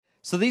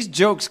So these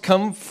jokes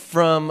come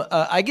from,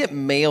 I get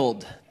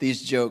mailed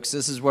these jokes.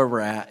 This is where we're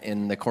at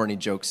in the corny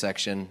joke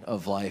section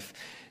of life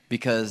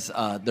because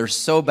they're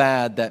so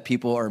bad that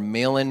people are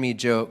mailing me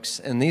jokes.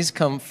 And these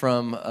come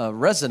from a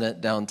resident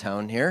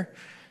downtown here.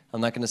 I'm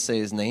not going to say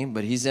his name,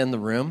 but he's in the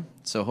room.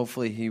 So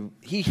hopefully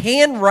he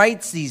hand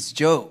writes these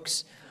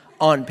jokes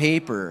on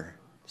paper.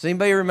 Does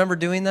anybody remember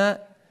doing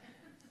that?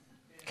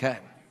 Okay.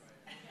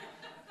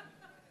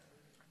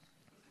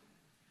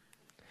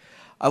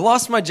 I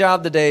lost my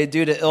job today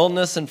due to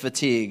illness and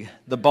fatigue.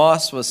 The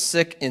boss was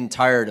sick and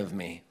tired of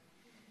me.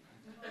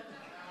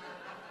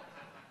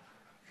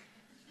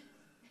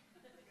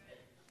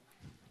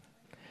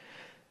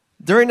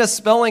 During a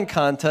spelling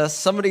contest,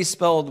 somebody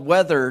spelled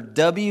weather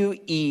W-E-T-T-E-R.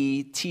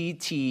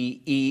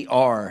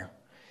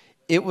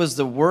 It was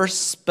the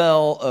worst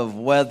spell of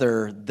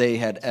weather they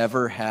had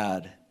ever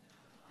had.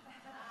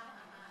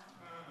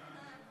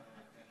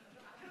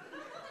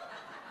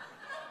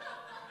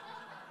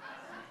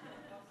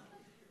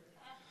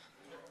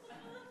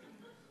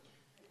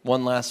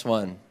 One last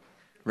one.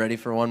 Ready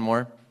for one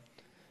more?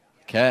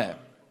 Okay.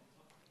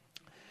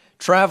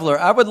 Traveler,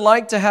 I would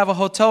like to have a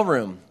hotel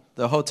room.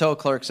 The hotel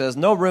clerk says,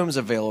 no rooms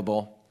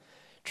available.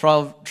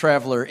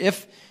 Traveler,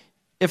 if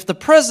the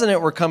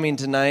president were coming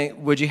tonight,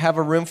 would you have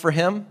a room for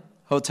him?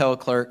 Hotel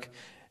clerk,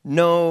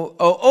 no.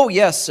 Oh,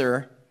 yes,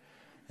 sir.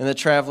 And the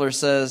traveler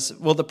says,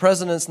 well, the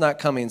president's not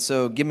coming,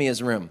 so give me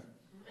his room.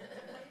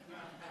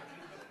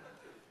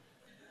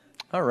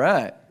 All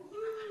right.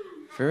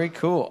 Very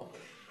cool.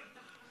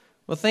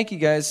 Well, thank you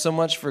guys so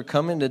much for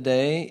coming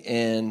today,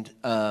 and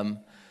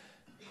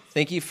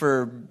thank you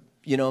for,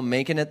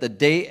 making it the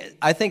day.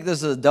 I think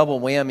this is a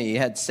double whammy. You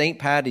had St.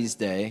 Patty's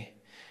Day,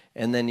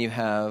 and then you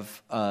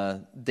have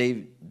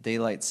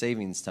daylight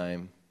savings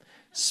time,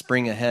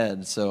 spring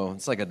ahead, so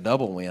it's like a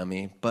double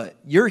whammy. But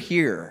you're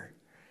here,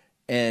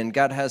 and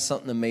God has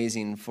something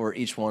amazing for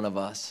each one of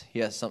us. He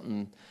has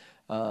something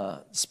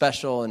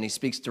special, and He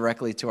speaks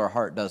directly to our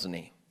heart, doesn't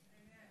He?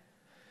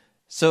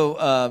 So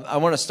I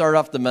want to start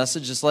off the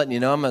message just letting you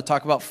know I'm going to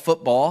talk about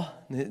football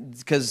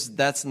because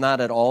that's not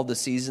at all the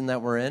season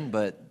that we're in,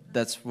 but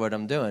that's what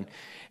I'm doing.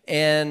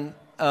 And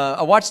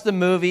I watched the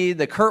movie,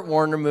 the Kurt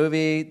Warner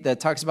movie that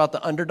talks about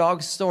the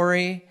underdog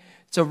story.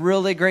 It's a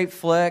really great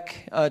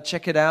flick.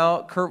 Check it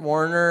out. Kurt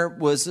Warner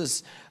was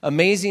this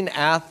amazing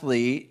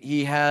athlete.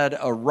 He had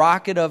a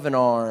rocket of an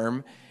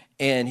arm,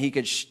 and he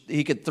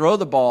could throw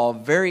the ball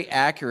very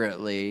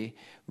accurately,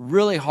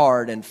 really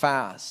hard and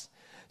fast.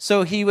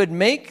 So he would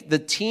make the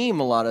team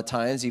a lot of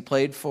times. He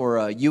played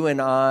for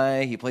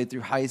UNI. He played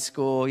through high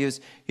school. He was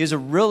a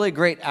really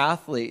great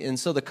athlete. And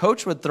so the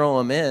coach would throw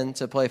him in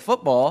to play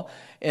football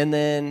and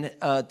then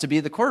to be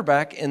the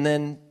quarterback, and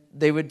then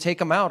they would take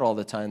him out all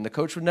the time. The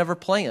coach would never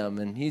play him,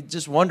 and he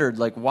just wondered,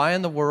 why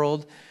in the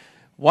world,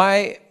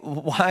 why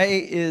do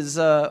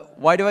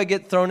I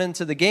get thrown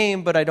into the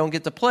game but I don't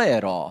get to play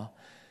at all?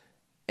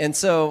 And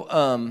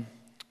so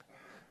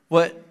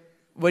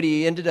what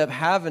he ended up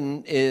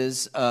having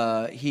is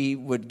he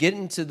would get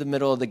into the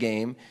middle of the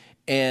game,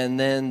 and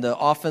then the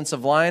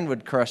offensive line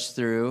would crush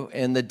through,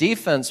 and the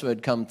defense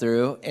would come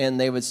through, and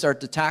they would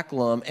start to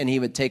tackle him, and he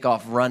would take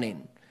off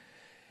running.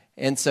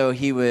 And so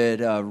he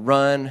would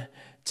run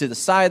to the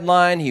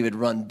sideline. He would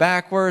run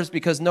backwards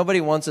because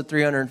nobody wants a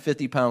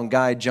 350-pound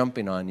guy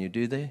jumping on you,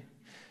 do they?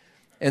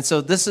 And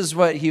so this is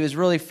what he was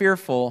really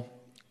fearful.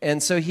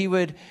 And so he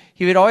would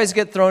always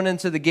get thrown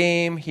into the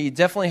game. He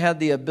definitely had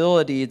the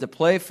ability to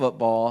play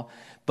football,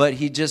 but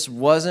he just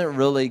wasn't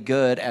really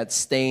good at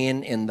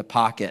staying in the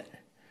pocket.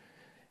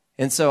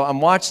 And so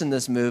I'm watching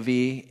this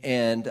movie,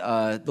 and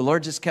the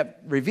Lord just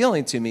kept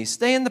revealing to me,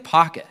 stay in the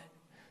pocket.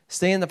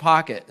 Stay in the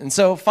pocket. And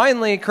so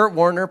finally, Kurt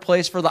Warner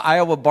plays for the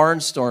Iowa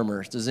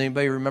Barnstormers. Does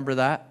anybody remember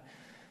that?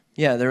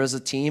 Yeah, there was a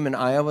team in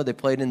Iowa. They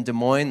played in Des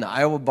Moines, the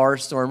Iowa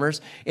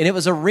Barnstormers, and it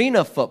was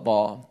arena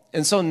football.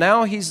 And so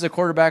now he's the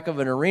quarterback of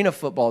an arena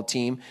football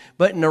team.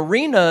 But in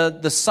arena,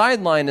 the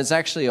sideline is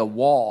actually a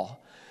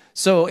wall.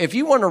 So if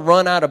you want to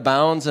run out of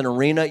bounds in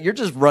arena, you're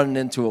just running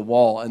into a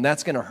wall, and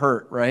that's going to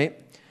hurt, right?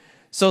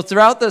 So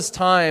throughout this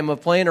time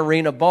of playing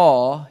arena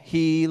ball,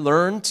 he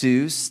learned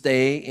to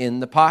stay in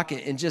the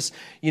pocket. And just,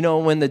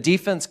 when the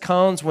defense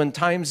comes, when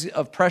times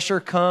of pressure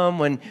come,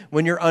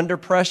 when you're under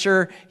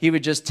pressure, he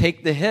would just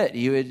take the hit.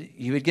 He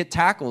would get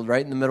tackled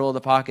right in the middle of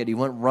the pocket. He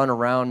wouldn't run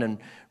around and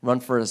run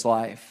for his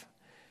life.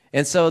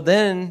 And so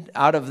then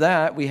out of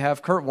that, we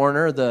have Kurt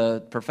Warner,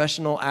 the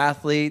professional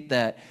athlete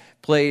that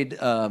played,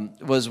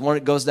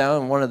 goes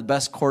down one of the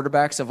best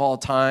quarterbacks of all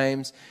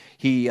times.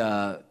 He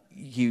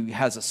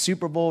has a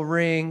Super Bowl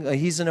ring.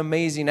 He's an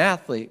amazing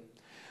athlete.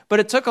 But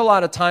it took a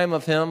lot of time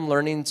of him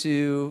learning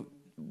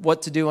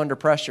what to do under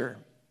pressure.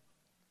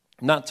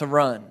 Not to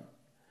run.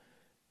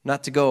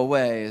 Not to go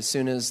away as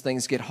soon as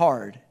things get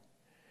hard.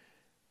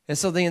 And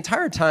so the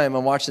entire time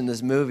I'm watching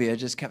this movie, I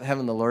just kept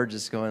having the Lord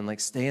just going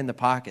stay in the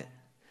pocket.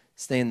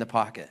 Stay in the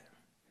pocket.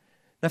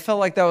 And I felt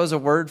like that was a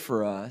word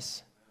for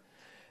us.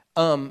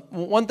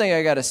 One thing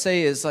I got to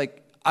say is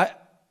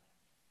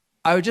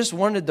I just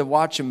wanted to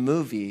watch a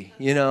movie,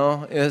 It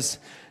was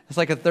It's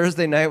like a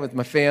Thursday night with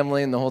my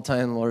family, and the whole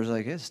time the Lord's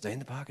like, hey, stay in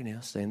the pocket,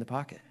 Neil, stay in the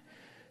pocket.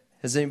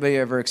 Has anybody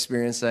ever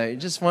experienced that? You're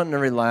just wanting to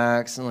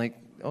relax and like,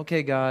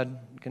 okay, God,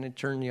 can I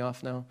turn you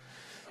off now?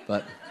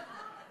 But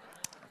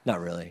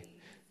not really.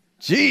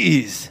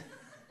 Jeez.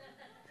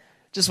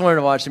 Just wanted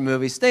to watch a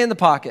movie. Stay in the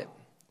pocket.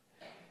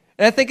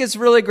 And I think it's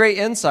really great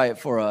insight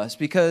for us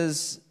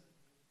because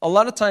a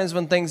lot of times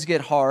when things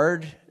get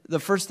hard, the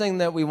first thing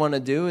that we want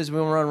to do is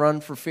we want to run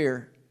for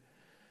fear.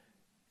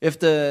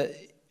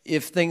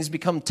 If things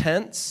become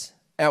tense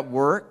at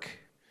work,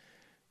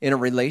 in a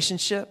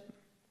relationship,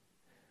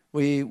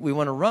 we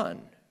want to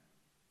run.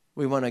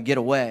 We want to get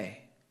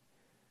away.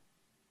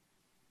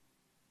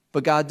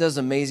 But God does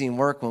amazing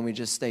work when we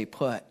just stay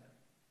put.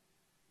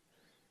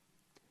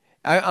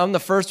 I'm the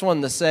first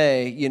one to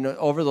say,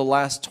 over the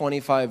last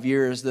 25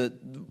 years that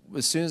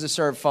as soon as I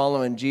started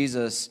following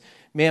Jesus,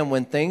 man,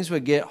 when things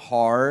would get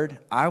hard,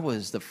 I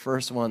was the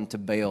first one to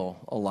bail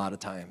a lot of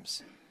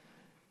times.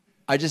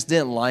 I just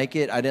didn't like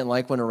it. I didn't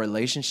like when a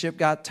relationship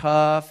got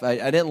tough. I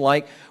didn't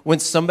like when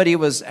somebody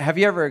have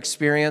you ever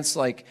experienced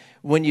like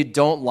when you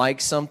don't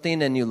like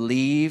something and you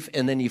leave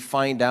and then you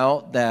find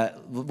out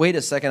that, wait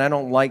a second, I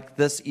don't like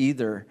this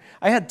either.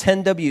 I had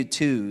 10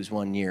 W-2s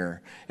one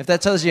year, if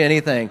that tells you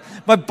anything.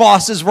 My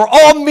bosses were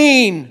all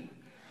mean.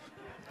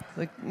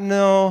 Like,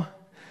 no,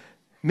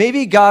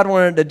 maybe God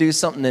wanted to do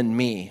something in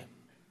me.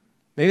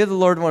 Maybe the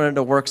Lord wanted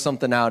to work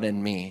something out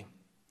in me.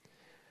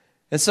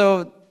 And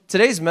so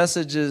today's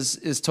message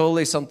is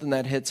totally something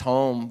that hits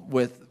home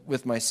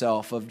with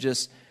myself of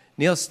just,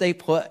 Neil, stay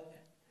put.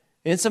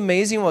 And it's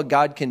amazing what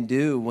God can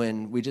do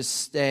when we just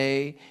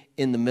stay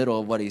in the middle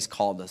of what he's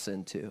called us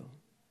into.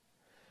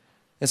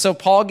 And so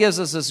Paul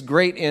gives us this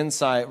great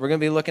insight. We're going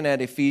to be looking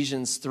at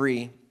Ephesians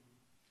 3.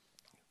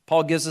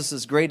 Paul gives us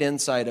this great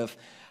insight of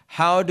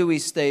how do we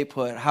stay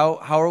put? How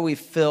are we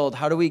filled?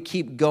 How do we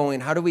keep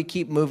going? How do we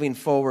keep moving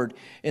forward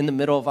in the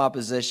middle of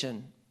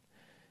opposition?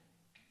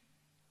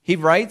 He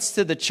writes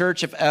to the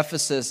church of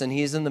Ephesus, and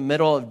he's in the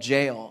middle of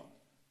jail.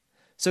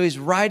 So he's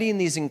writing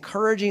these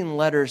encouraging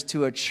letters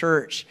to a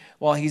church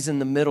while he's in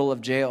the middle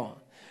of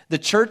jail. The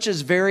church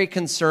is very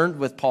concerned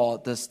with Paul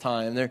at this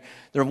time.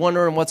 They're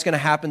wondering what's going to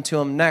happen to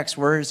him next.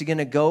 Where is he going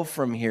to go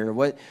from here?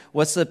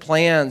 What's the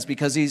plans?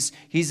 Because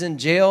he's in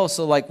jail,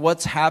 so like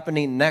what's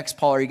happening next,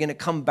 Paul? Are you going to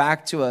come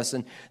back to us?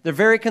 And they're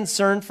very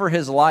concerned for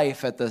his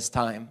life at this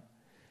time.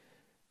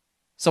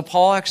 So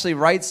Paul actually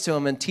writes to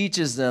them and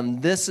teaches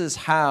them, this is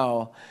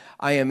how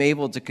I am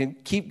able to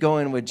keep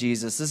going with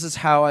Jesus. This is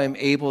how I am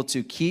able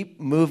to keep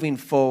moving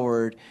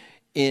forward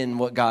in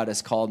what God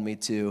has called me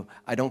to.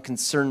 I don't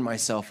concern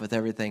myself with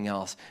everything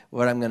else.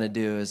 What I'm going to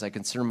do is I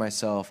concern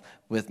myself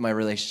with my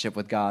relationship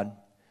with God.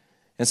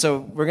 And so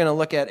we're going to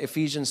look at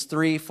Ephesians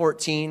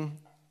 3:14.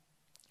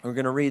 We're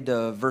going to read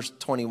verse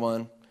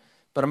 21.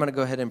 But I'm going to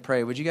go ahead and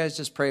pray. Would you guys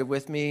just pray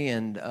with me?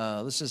 And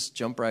let's just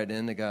jump right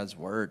into God's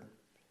word.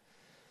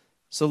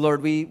 So,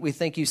 Lord, we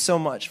thank you so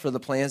much for the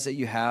plans that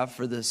you have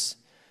for this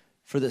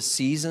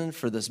season,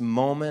 for this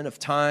moment of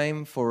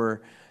time,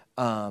 for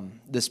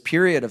this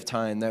period of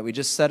time that we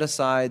just set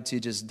aside to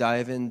just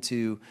dive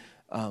into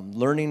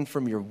learning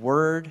from your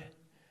word.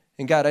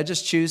 And God, I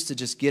just choose to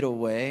just get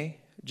away,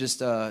 just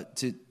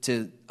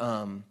to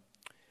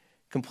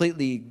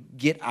completely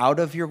get out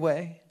of your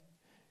way.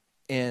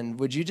 And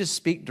would you just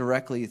speak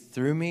directly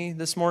through me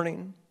this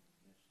morning?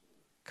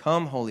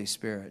 Come, Holy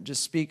Spirit,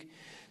 just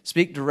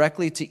speak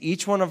directly to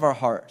each one of our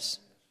hearts.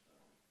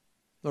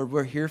 Lord,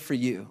 we're here for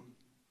you.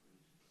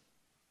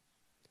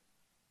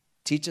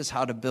 Teach us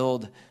how to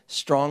build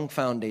strong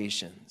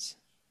foundations.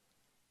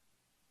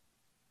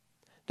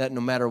 That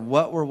no matter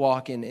what we're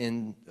walking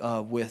in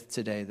with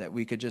today, that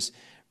we could just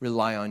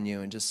rely on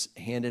you and just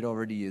hand it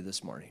over to you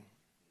this morning.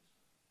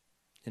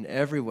 In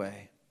every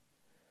way,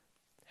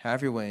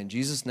 have your way. In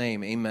Jesus'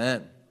 name,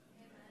 amen.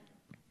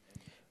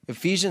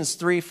 Ephesians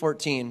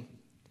 3:14.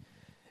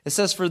 It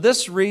says, for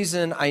this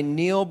reason I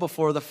kneel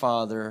before the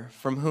Father,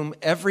 from whom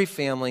every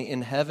family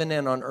in heaven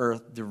and on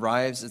earth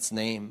derives its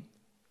name.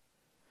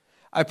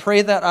 I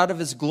pray that out of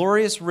his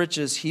glorious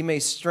riches he may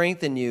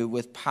strengthen you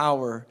with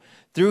power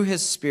through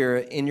his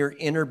Spirit in your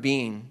inner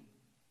being,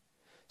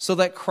 so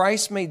that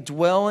Christ may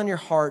dwell in your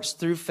hearts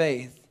through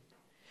faith.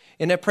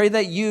 And I pray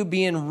that you,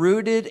 being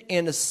rooted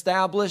and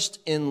established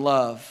in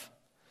love.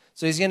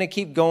 So he's going to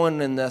keep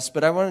going in this,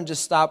 but I want to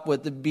just stop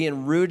with the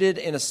being rooted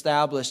and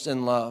established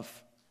in love.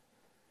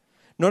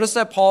 Notice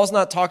that Paul's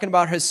not talking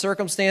about his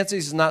circumstances.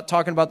 He's not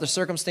talking about the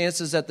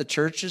circumstances that the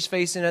church is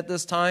facing at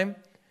this time.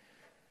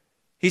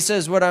 He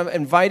says, what I'm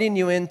inviting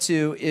you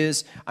into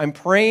is I'm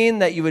praying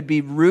that you would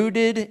be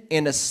rooted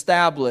and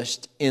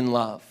established in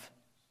love.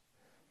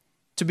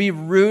 To be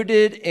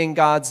rooted in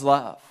God's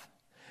love.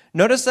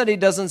 Notice that he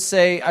doesn't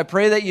say, I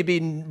pray that you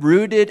be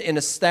rooted and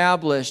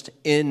established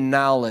in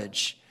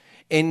knowledge,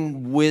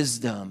 in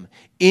wisdom,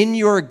 in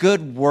your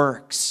good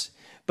works.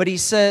 But he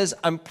says,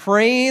 I'm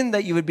praying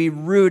that you would be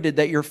rooted,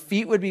 that your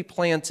feet would be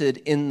planted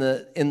in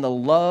the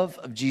love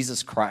of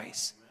Jesus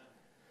Christ.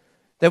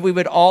 That we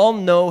would all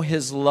know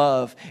his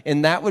love,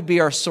 and that would be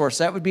our source.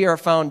 That would be our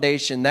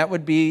foundation. That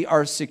would be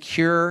our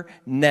secure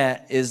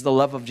net, is the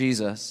love of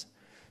Jesus.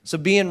 So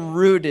being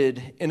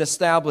rooted and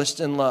established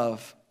in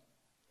love.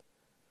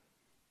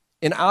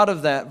 And out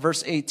of that,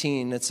 verse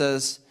 18, it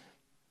says,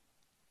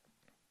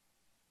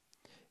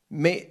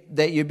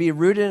 that you be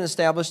rooted and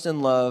established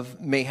in love,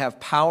 may have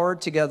power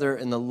together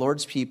in the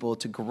Lord's people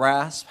to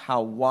grasp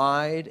how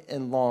wide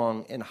and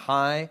long and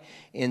high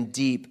and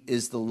deep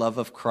is the love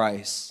of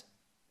Christ.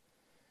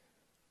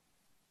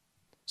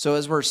 So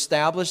as we're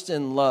established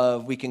in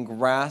love, we can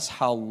grasp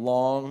how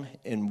long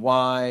and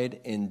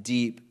wide and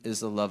deep is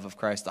the love of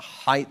Christ, the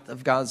height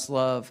of God's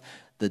love,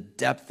 the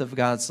depth of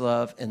God's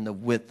love, and the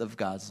width of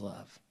God's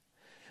love.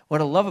 What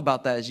I love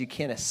about that is you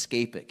can't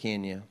escape it,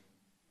 can you?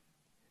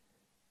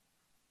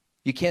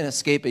 You can't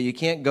escape it. You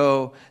can't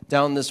go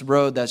down this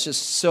road that's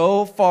just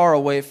so far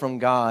away from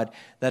God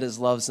that his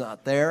love's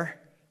not there.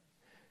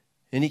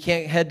 And you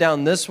can't head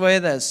down this way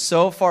that is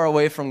so far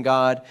away from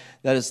God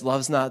that his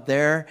love's not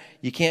there.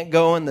 You can't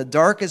go in the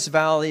darkest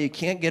valley. You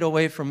can't get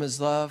away from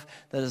his love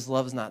that his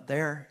love's not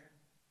there.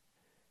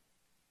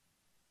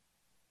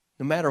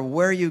 No matter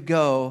where you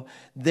go,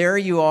 there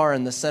you are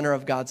in the center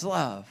of God's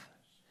love.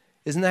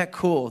 Isn't that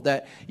cool?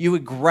 That you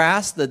would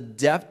grasp the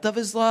depth of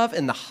his love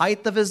and the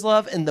height of his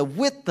love and the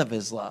width of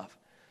his love.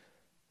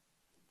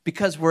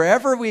 Because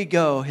wherever we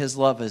go, his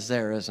love is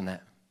there, isn't it?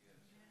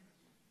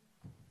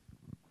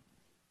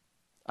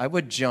 I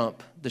would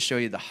jump to show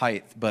you the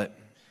height, but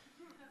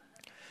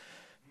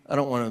I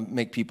don't want to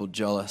make people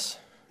jealous.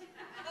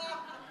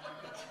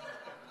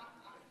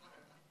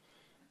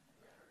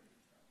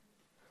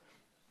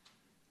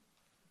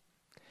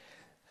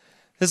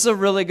 This is a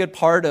really good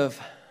part of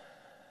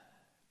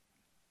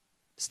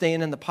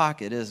staying in the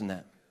pocket, isn't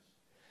it?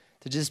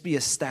 To just be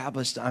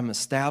established. I'm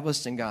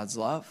established in God's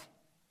love.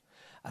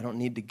 I don't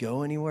need to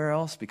go anywhere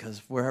else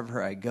because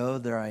wherever I go,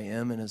 there I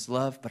am in his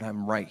love, but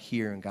I'm right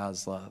here in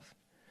God's love.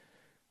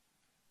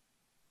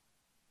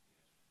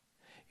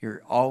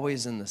 You're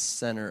always in the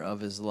center of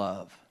his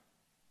love.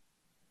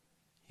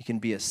 You can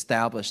be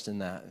established in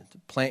that, to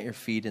plant your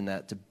feet in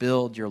that, to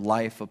build your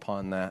life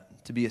upon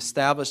that, to be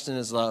established in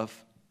his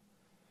love.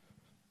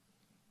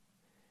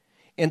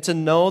 And to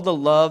know the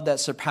love that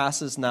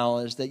surpasses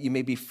knowledge, that you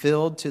may be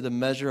filled to the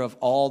measure of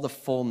all the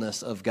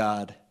fullness of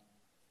God.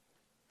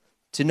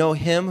 To know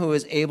him who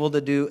is able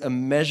to do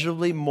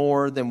immeasurably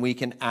more than we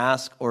can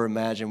ask or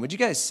imagine. Would you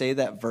guys say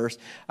that verse?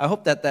 I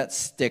hope that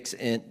sticks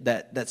in,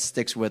 that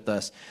sticks with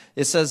us.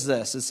 It says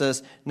this. It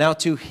says, now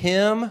to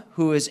him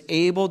who is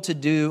able to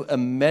do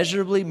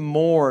immeasurably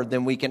more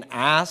than we can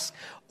ask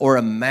or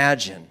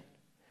imagine.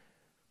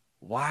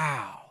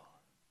 Wow.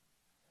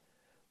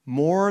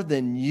 More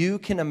than you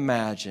can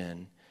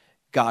imagine,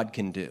 God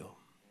can do.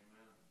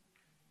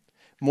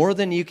 More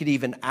than you could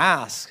even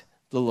ask,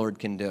 the Lord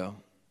can do.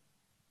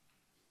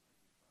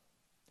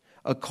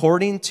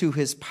 According to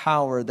his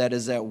power that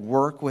is at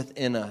work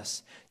within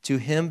us, to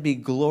him be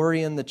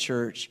glory in the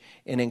church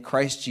and in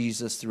Christ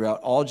Jesus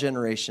throughout all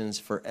generations,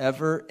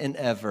 forever and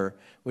ever.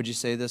 Would you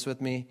say this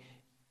with me?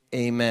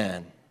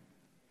 Amen.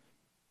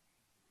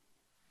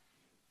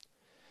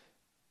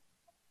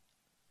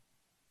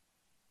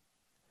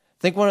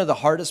 I think one of the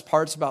hardest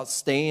parts about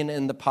staying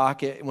in the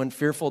pocket when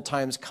fearful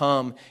times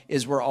come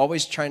is we're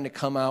always trying to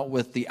come out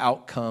with the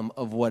outcome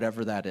of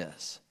whatever that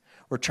is.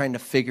 We're trying to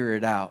figure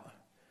it out.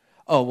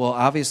 Oh, well,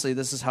 obviously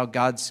this is how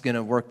God's going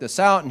to work this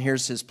out, and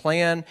here's his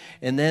plan.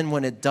 And then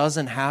when it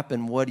doesn't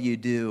happen, what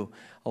do?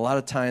 A lot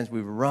of times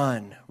we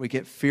run, we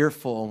get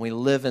fearful, and we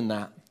live in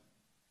that.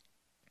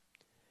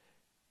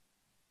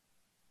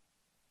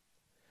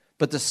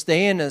 But to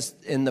stay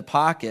in the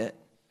pocket,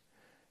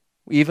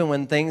 even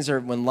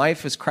when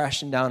life is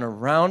crashing down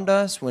around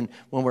us, when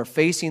we're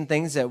facing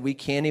things that we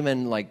can't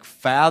even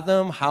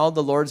fathom how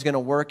the Lord's going to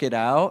work it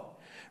out,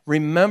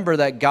 remember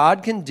that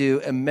God can do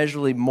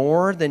immeasurably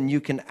more than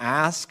you can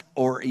ask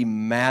or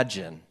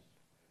imagine.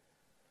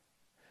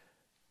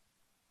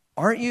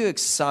 Aren't you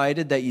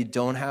excited that you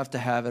don't have to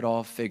have it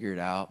all figured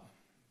out?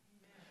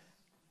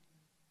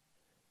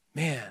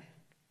 Man,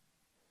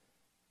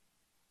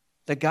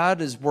 that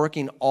God is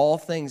working all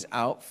things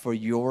out for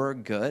your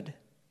good.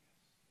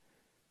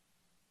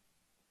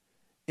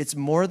 It's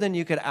more than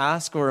you could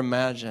ask or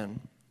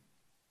imagine.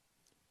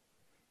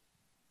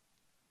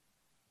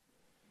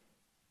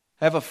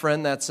 I have a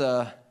friend that's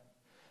a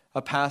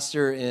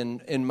pastor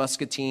in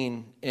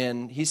Muscatine,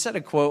 and he said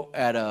a quote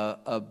at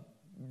a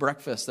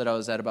breakfast that I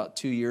was at about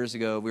 2 years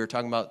ago. We were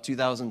talking about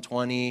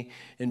 2020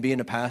 and being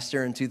a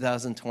pastor in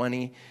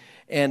 2020.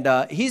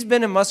 And he's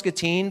been in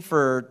Muscatine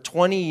for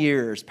 20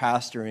 years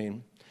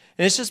pastoring.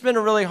 And it's just been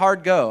a really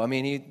hard go. I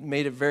mean, he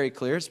made it very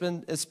clear. It's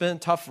been a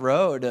tough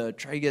road to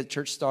try to get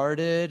church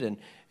started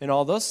and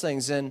all those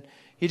things. And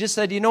he just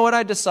said, you know what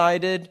I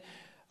decided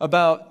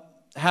about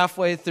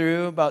halfway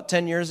through, about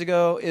 10 years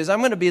ago, is I'm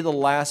going to be the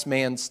last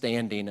man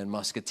standing in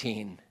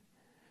Muscatine.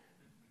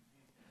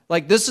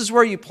 This is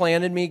where you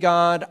planted me,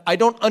 God. I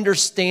don't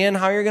understand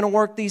how you're going to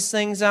work these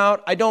things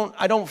out. I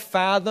don't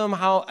fathom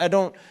how,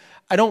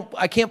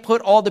 I can't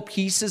put all the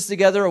pieces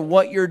together of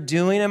what you're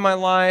doing in my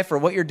life or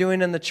what you're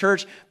doing in the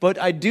church, but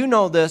I do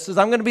know this, is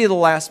I'm going to be the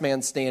last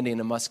man standing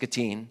in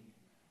Muscatine.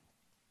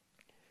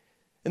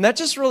 And that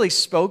just really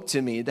spoke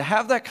to me, to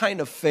have that kind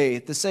of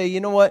faith, to say, you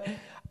know what,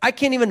 I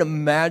can't even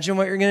imagine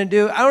what you're going to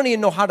do. I don't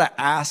even know how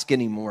to ask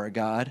anymore,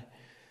 God.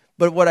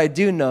 But what I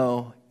do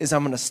know is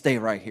I'm going to stay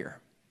right here.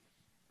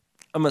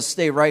 I'm going to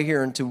stay right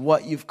here into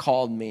what you've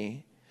called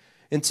me,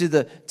 into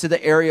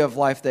the area of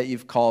life that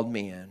you've called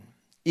me in,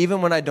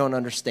 even when I don't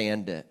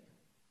understand it.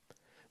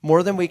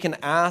 More than we can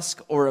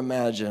ask or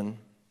imagine.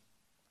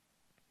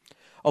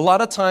 A lot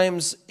of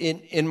times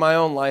in my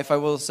own life, I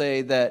will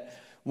say that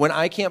when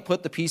I can't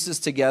put the pieces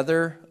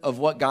together of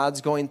what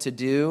God's going to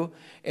do,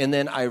 and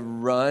then I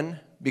run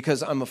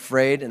because I'm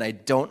afraid and I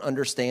don't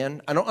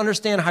understand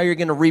how you're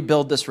going to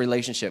rebuild this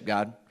relationship,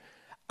 God.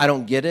 I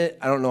don't get it.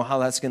 I don't know how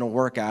that's going to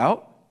work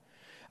out.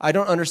 I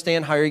don't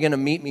understand how you're going to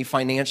meet me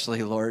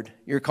financially, Lord.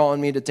 You're calling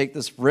me to take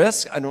this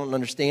risk. I don't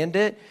understand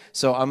it,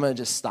 so I'm going to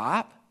just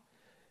stop.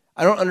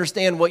 I don't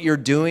understand what you're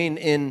doing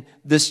in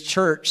this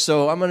church,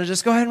 so I'm going to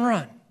just go ahead and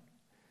run.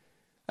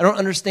 I don't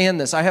understand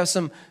this. I have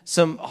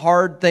some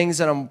hard things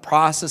that I'm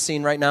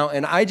processing right now,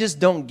 and I just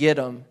don't get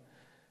them.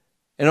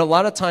 And a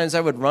lot of times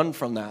I would run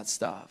from that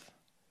stuff.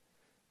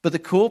 But the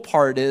cool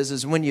part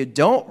is when you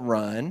don't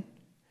run,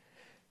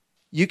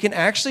 you can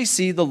actually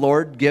see the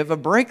Lord give a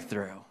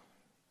breakthrough.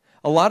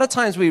 A lot of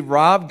times we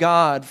rob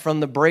God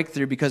from the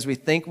breakthrough because we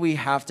think we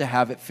have to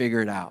have it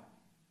figured out.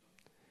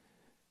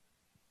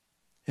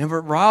 And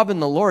we're robbing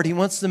the Lord. He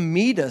wants to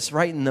meet us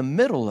right in the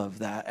middle of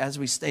that as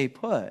we stay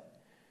put.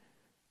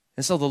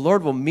 And so the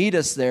Lord will meet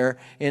us there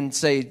and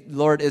say,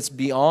 Lord, it's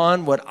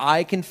beyond what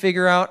I can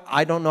figure out.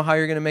 I don't know how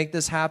you're going to make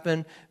this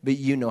happen, but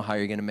you know how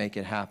you're going to make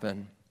it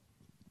happen.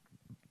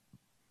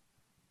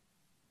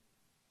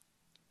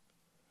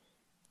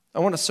 I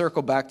want to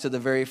circle back to the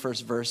very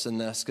first verse in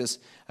this because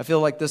I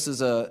feel like this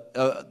is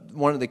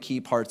one of the key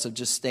parts of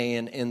just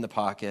staying in the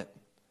pocket.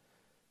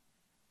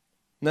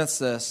 And that's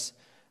this.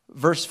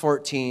 Verse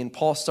 14,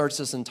 Paul starts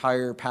this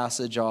entire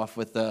passage off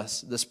with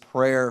this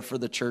prayer for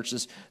the church,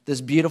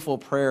 this beautiful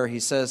prayer. He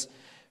says,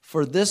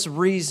 "For this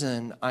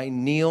reason I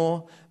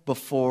kneel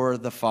before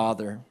the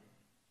Father."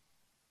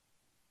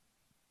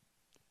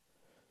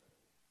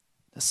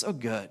 That's so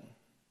good.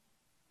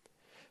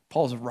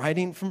 Paul's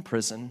writing from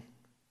prison.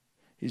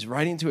 He's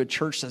writing to a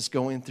church that's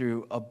going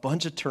through a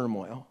bunch of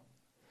turmoil.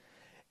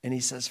 And he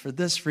says, "For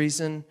this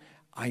reason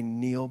I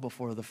kneel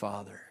before the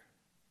Father."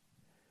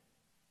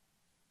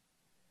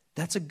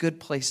 That's a good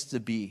place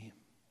to be,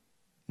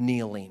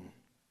 kneeling.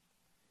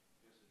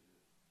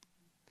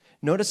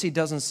 Notice he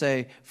doesn't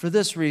say, "For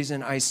this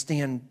reason I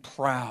stand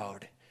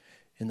proud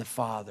in the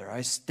Father."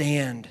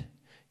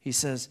 He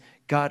says,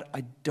 "God,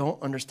 I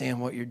don't understand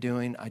what you're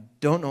doing. I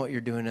don't know what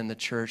you're doing in the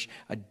church.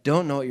 I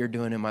don't know what you're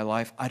doing in my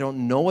life. I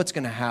don't know what's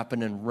going to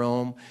happen in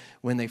Rome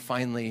when they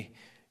finally,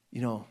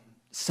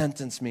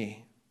 sentence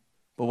me.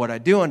 But what I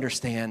do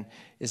understand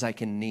is I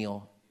can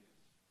kneel."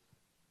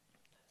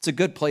 It's a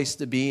good place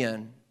to be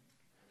in.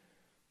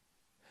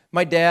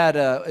 My dad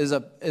is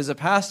a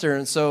pastor,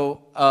 and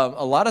so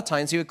a lot of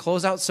times he would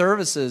close out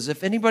services.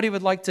 If anybody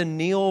would like to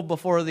kneel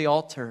before the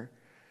altar,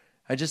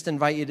 I just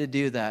invite you to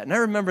do that. And I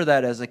remember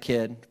that as a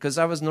kid because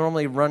I was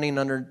normally running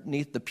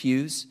underneath the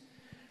pews.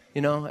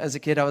 As a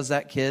kid, I was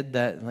that kid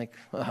that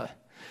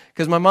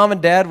because my mom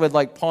and dad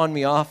would pawn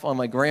me off on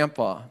my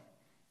grandpa.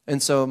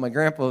 And so my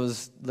grandpa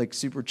was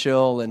super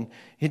chill, and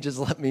he just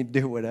let me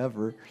do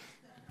whatever.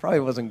 Probably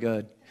wasn't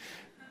good.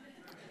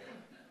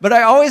 But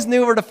I always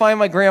knew where to find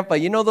my grandpa.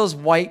 You know those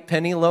white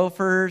penny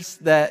loafers,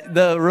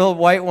 the real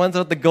white ones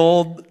with the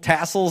gold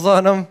tassels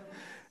on them?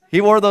 He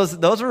wore those.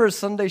 Those were his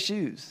Sunday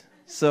shoes.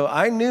 So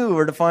I knew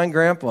where to find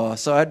Grandpa.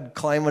 So I'd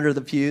climb under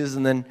the pews,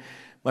 and then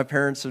my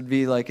parents would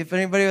be like, "If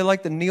anybody would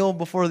like to kneel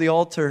before the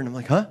altar." And I'm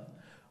like, "Huh?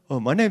 Oh,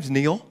 my name's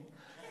Neil.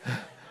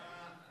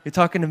 You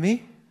talking to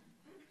me?"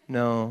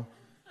 "No.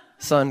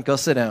 Son, go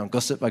sit down. Go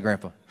sit by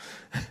Grandpa."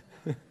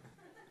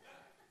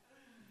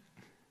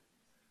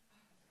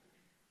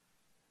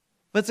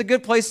 But it's a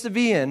good place to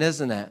be in,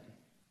 isn't it?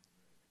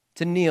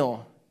 To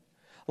kneel.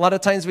 A lot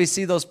of times we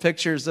see those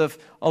pictures of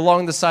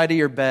along the side of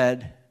your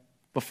bed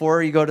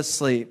before you go to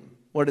sleep.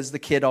 What is the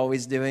kid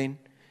always doing?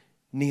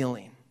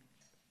 Kneeling.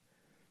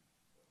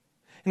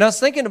 And I was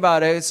thinking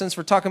about it, since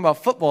we're talking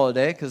about football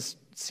today, because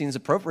it seems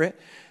appropriate,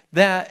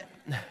 that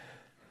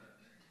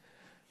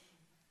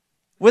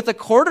with a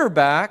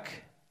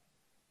quarterback,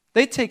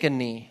 they take a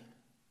knee.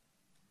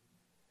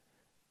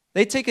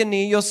 They take a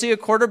knee. You'll see a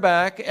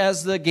quarterback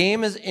as the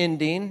game is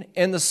ending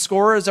and the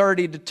score is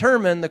already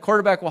determined. The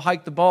quarterback will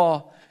hike the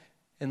ball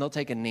and they'll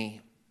take a knee.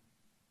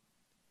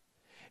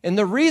 And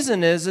the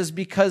reason is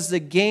because the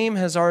game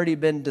has already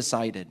been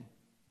decided.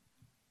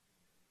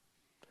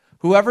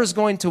 Whoever's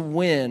going to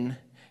win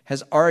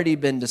has already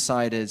been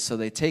decided, so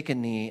they take a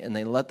knee and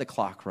they let the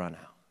clock run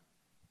out.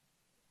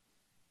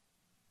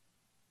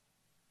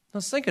 I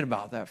was thinking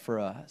about that for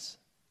us.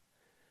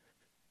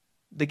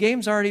 The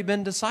game's already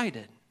been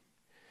decided.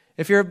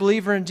 If you're a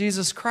believer in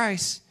Jesus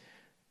Christ,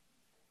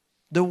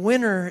 The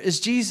winner is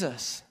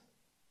Jesus.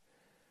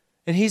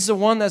 And he's the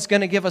one that's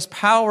going to give us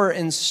power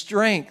and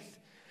strength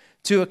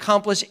to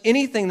accomplish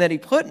anything that he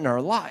put in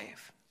our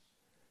life.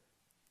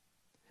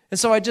 And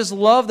so I just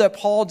love that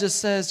Paul just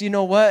says, you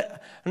know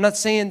what? I'm not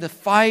saying to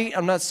fight.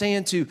 I'm not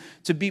saying to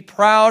be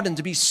proud and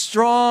to be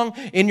strong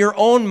in your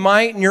own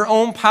might and your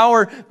own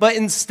power, but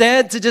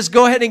instead to just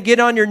go ahead and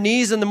get on your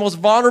knees in the most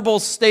vulnerable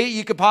state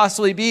you could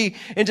possibly be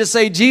and just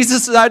say,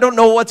 Jesus, I don't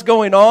know what's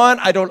going on.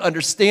 I don't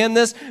understand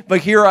this, but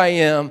here I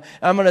am.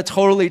 I'm going to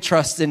totally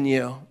trust in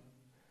you.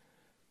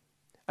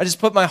 I just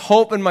put my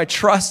hope and my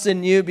trust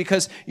in you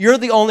because you're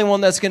the only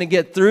one that's going to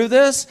get through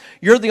this.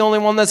 You're the only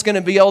one that's going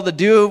to be able to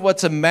do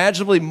what's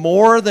imaginably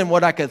more than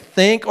what I could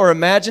think or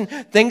imagine.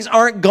 Things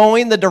aren't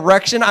going the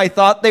direction I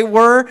thought they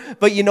were,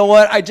 but you know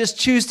what? I just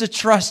choose to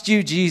trust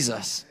you,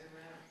 Jesus.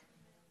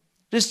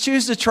 Just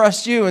choose to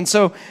trust you. And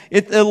so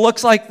it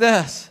looks like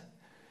this.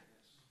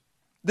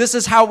 This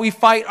is how we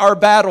fight our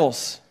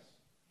battles.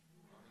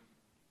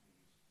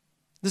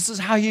 This is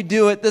how you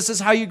do it. This is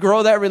how you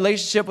grow that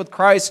relationship with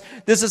Christ.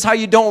 This is how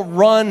you don't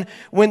run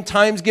when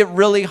times get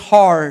really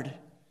hard.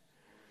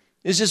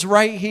 It's just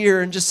right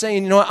here and just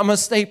saying, you know what, I'm going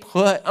to stay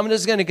put. I'm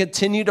just going to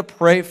continue to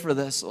pray for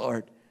this,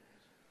 Lord.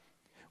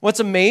 What's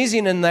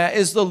amazing in that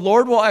is the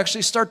Lord will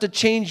actually start to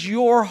change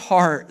your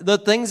heart. The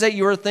things that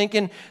you were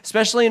thinking,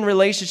 especially in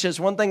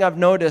relationships, one thing I've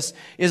noticed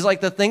is like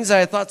the things that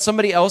I thought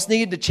somebody else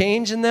needed to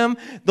change in them,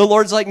 the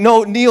Lord's like,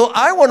 no, Neil,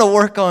 I want to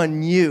work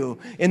on you.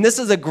 And this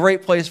is a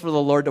great place for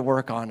the Lord to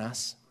work on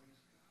us.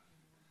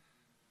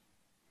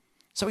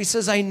 So he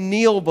says, I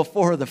kneel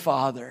before the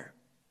Father.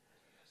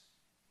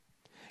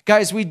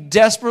 Guys, we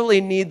desperately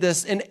need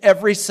this in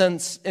every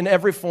sense, in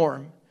every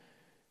form.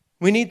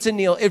 We need to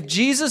kneel. If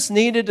Jesus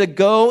needed to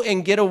go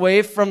and get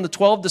away from the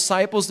 12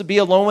 disciples to be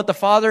alone with the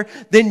Father,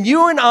 then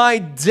you and I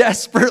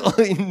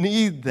desperately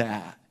need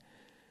that.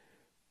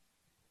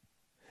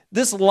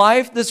 This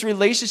life, this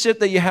relationship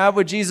that you have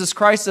with Jesus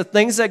Christ, the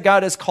things that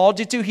God has called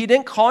you to, he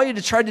didn't call you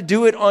to try to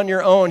do it on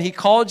your own. He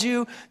called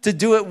you to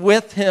do it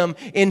with him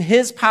in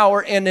his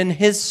power and in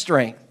his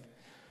strength.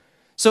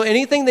 So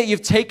anything that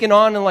you've taken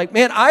on and like,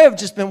 man, I have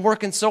just been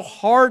working so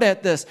hard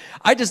at this.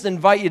 I just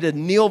invite you to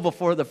kneel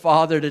before the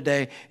Father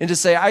today and to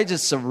say, I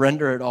just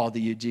surrender it all to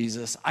you,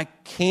 Jesus. I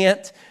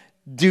can't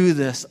do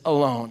this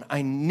alone.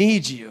 I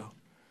need you.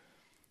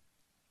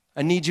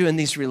 I need you in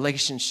these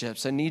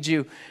relationships. I need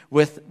you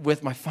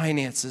with my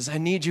finances. I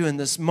need you in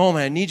this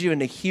moment. I need you in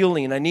the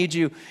healing. I need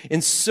you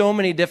in so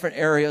many different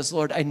areas,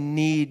 Lord. I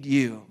need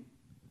you.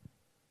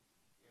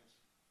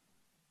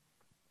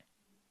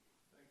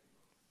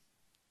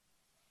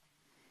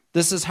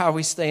 This is how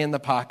we stay in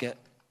the pocket.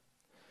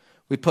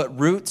 We put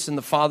roots in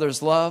the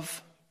Father's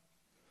love.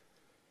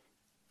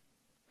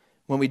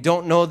 When we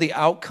don't know the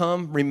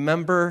outcome,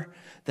 remember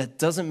that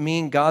doesn't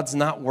mean God's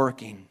not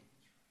working.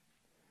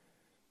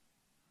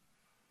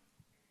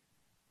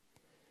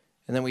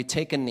 And then we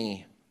take a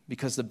knee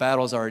because the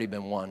battle's already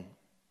been won.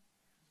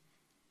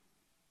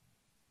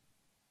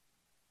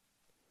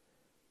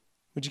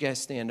 Would you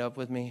guys stand up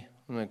with me?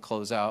 I'm going to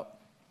close out.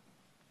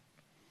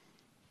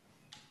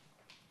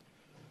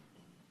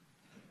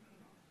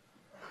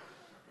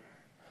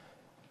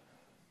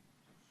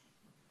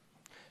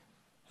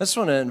 I just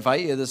want to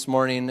invite you this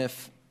morning,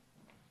 if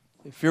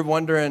you're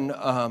wondering,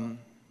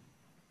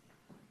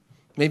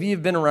 maybe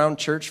you've been around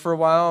church for a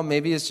while,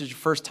 maybe it's just your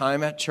first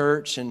time at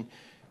church, and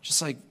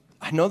just like,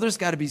 I know there's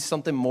got to be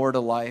something more to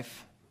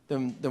life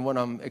than what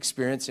I'm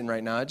experiencing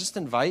right now. I just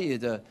invite you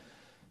to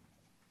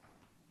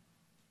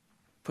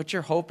put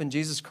your hope in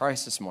Jesus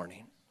Christ this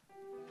morning.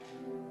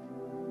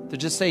 To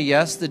just say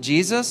yes to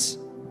Jesus,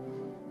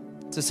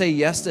 to say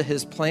yes to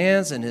his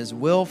plans and his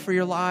will for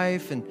your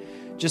life, and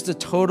just to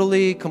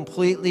totally,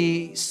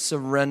 completely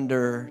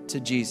surrender to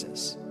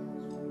Jesus.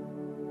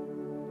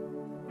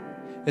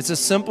 It's as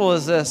simple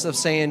as this, of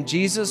saying,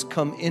 Jesus,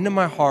 come into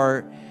my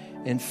heart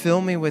and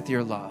fill me with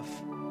your love.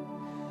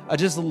 I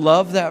just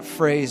love that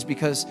phrase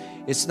because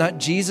it's not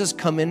Jesus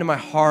come into my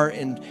heart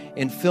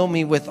and fill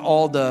me with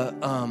all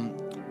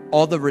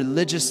the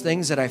religious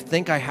things that I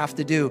think I have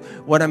to do.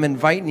 What I'm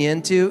inviting you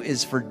into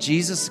is for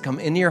Jesus to come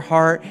into your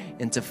heart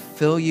and to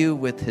fill you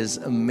with his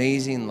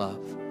amazing love.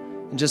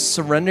 And just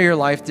surrender your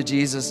life to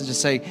Jesus and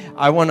just say,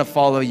 I want to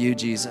follow you,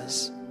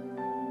 Jesus.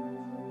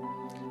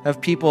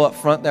 Have people up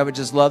front that would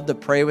just love to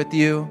pray with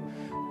you.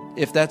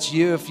 If that's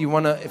you, if you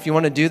want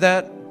to do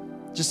that,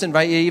 just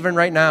invite you even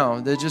right now.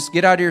 To just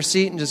get out of your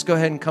seat and just go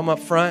ahead and come up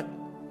front.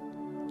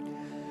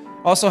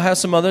 Also have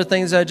some other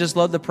things that I just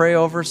love to pray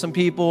over some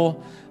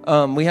people.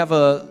 We have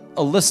a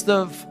list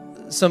of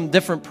some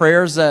different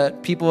prayers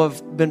that people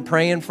have been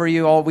praying for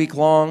you all week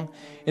long.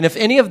 And if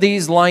any of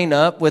these line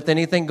up with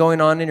anything going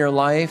on in your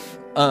life,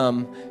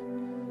 the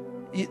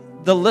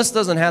list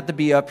doesn't have to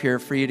be up here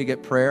for you to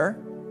get prayer,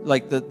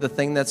 like the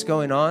thing that's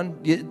going on.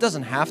 It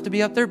doesn't have to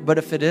be up there, but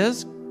if it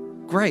is,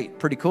 great,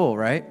 pretty cool,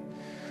 right?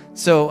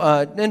 So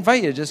I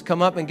invite you to just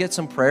come up and get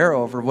some prayer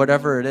over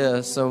whatever it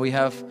is. So we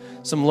have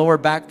some lower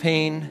back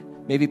pain,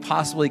 maybe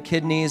possibly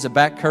kidneys, a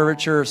back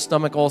curvature,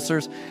 stomach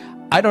ulcers.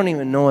 I don't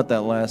even know what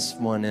that last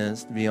one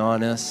is, to be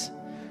honest.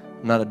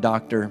 I'm not a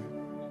doctor.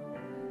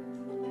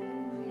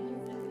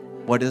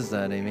 What is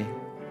that, Amy?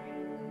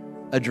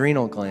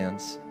 Adrenal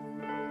glands.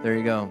 There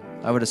you go.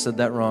 I would have said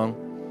that wrong.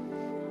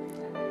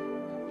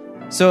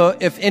 So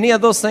if any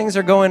of those things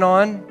are going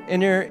on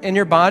in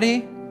your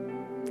body,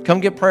 come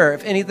get prayer.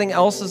 If anything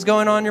else is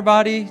going on in your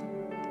body,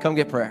 come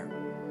get prayer.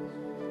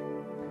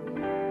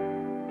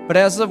 But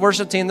as the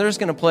worship team, they're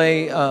just going to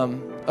play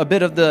a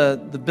bit of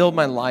the Build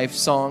My Life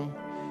song.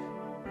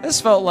 I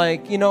just felt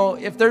like,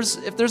 if there's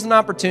an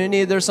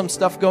opportunity, there's some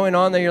stuff going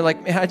on that you're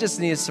like, man, I just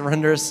need to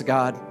surrender this to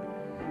God.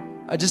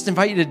 I just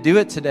invite you to do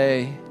it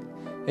today.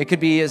 It could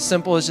be as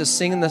simple as just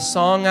singing the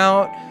song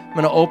out. I'm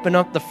going to open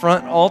up the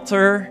front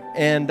altar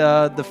and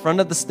the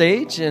front of the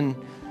stage. And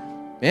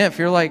man, if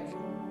you're like,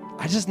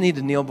 I just need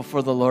to kneel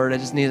before the Lord, I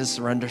just need to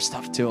surrender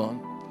stuff to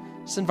Him,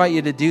 just invite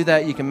you to do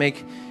that. You can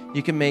make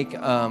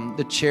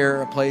the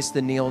chair a place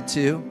to kneel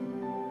to.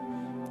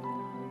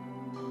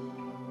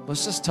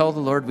 Let's just tell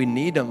the Lord we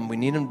need Him. We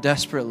need Him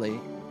desperately.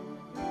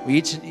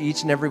 Each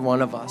and every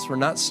one of us. We're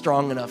not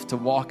strong enough to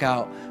walk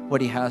out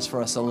what He has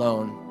for us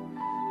alone.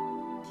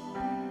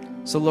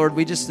 So Lord,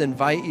 we just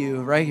invite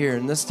you right here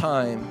in this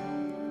time.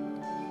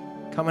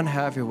 Come and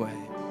have your way.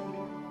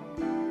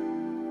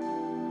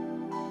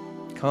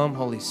 Come,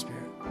 Holy Spirit.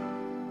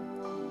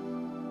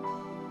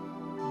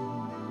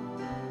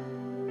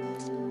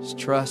 Just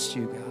trust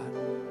you,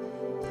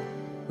 God.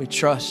 We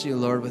trust you,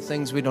 Lord, with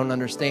things we don't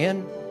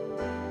understand.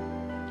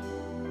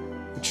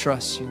 We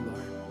trust you, Lord.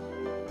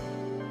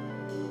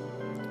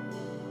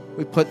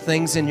 We put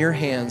things in your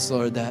hands,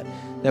 Lord, that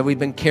we've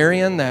been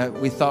carrying that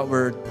we thought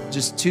were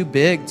just too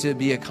big to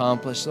be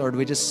accomplished, Lord.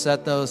 We just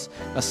set those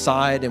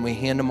aside and we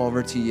hand them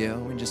over to you.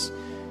 We just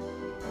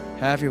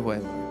have your way,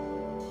 Lord.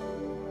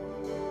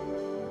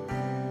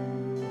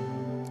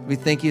 We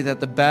thank you that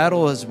the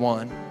battle is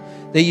won,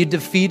 that you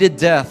defeated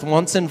death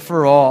once and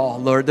for all,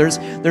 Lord.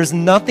 There's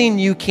nothing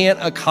you can't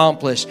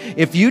accomplish.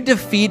 If you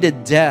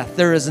defeated death,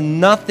 there is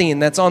nothing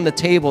that's on the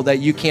table that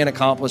you can't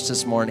accomplish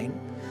this morning.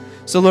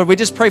 So, Lord, we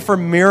just pray for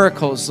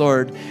miracles,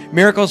 Lord.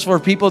 Miracles for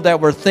people that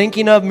we're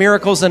thinking of,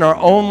 miracles in our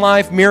own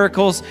life,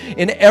 miracles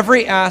in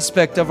every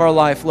aspect of our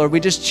life, Lord. We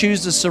just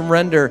choose to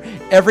surrender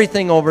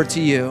everything over to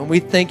you. And we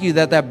thank you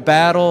that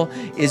battle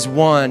is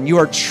won. You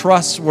are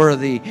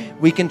trustworthy.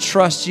 We can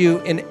trust you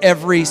in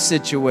every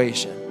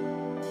situation.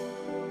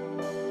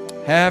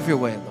 Have your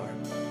way, Lord.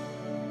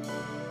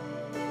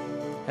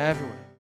 Have your way.